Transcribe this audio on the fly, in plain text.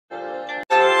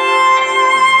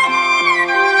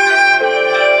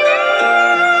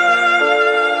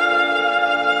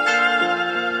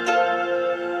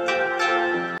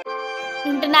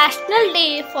International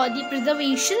Day for the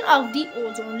Preservation of the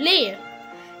Ozone Layer.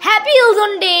 Happy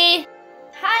Ozone Day!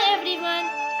 Hi everyone,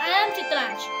 I am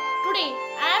Chitransh. Today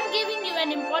I am giving you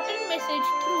an important message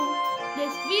through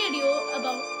this video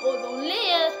about ozone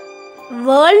layer.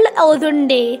 World Ozone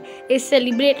Day is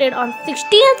celebrated on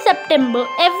 16th September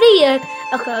every year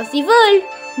across the world.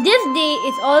 This day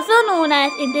is also known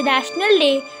as International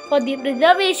Day for the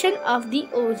Preservation of the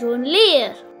Ozone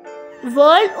Layer.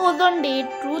 World Ozone Day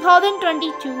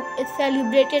 2022 is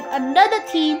celebrated under the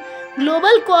theme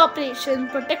Global Cooperation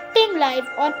Protecting Life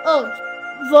on Earth.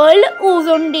 World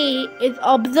Ozone Day is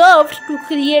observed to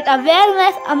create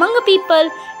awareness among people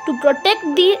to protect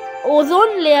the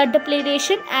ozone layer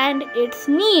depletion and its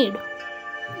need.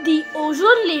 The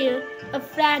ozone layer, a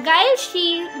fragile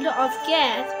shield of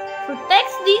gas,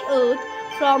 protects the Earth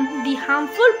from the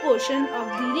harmful portion of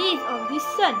the rays of the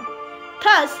sun,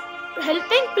 thus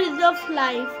helping preserve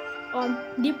life on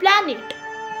the planet.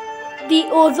 The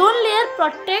ozone layer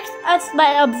protects us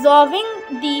by absorbing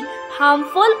the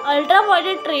harmful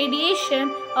ultraviolet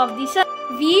radiation of the sun.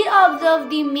 We observe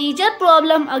the major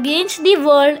problem against the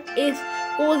world is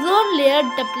ozone layer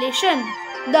depletion.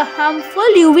 The harmful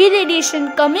UV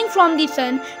radiation coming from the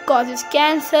sun causes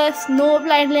cancer, snow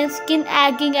blindness, skin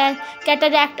aging and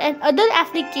cataract and other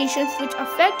applications which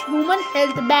affect human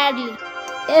health badly.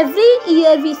 Every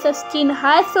year we sustain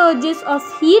high surges of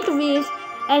heat waves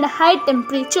and high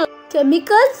temperatures.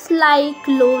 Chemicals like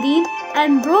chlorine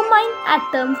and bromine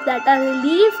atoms that are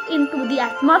released into the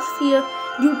atmosphere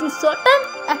due to certain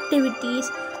activities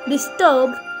disturb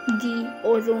the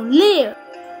ozone layer.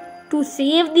 To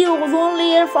save the ozone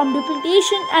layer from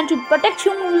depletion and to protect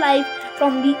human life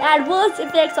from the adverse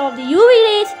effects of the UV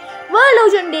rays, World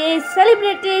Ozone Day is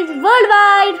celebrated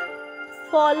worldwide.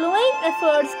 Following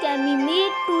efforts can be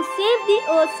made to save the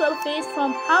Earth's surface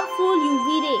from harmful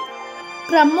UV rays.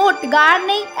 Promote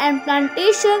gardening and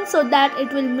plantation so that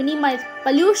it will minimize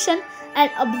pollution and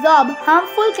absorb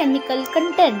harmful chemical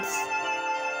contents.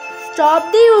 Stop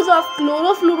the use of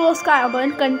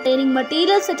chlorofluorocarbon containing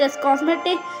materials such as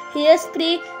cosmetic,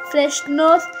 hairspray,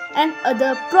 fresheners and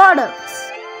other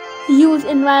products. Use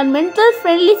environmental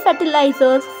friendly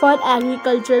fertilizers for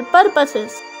agricultural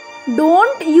purposes.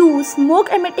 Don't use smoke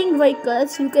emitting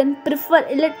vehicles. You can prefer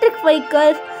electric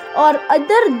vehicles or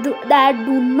other that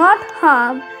do not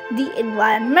harm the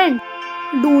environment.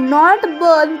 Do not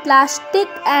burn plastic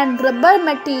and rubber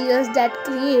materials that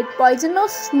create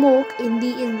poisonous smoke in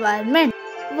the environment.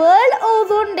 World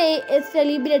Ozone Day is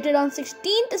celebrated on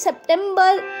 16th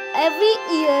September every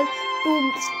year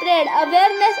to spread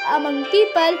awareness among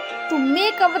people to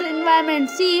make our environment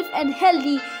safe and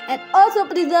healthy and also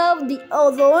preserve the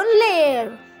ozone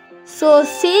layer. So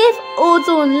save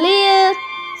ozone layer,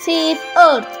 save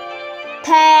Earth.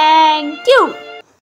 Thank you.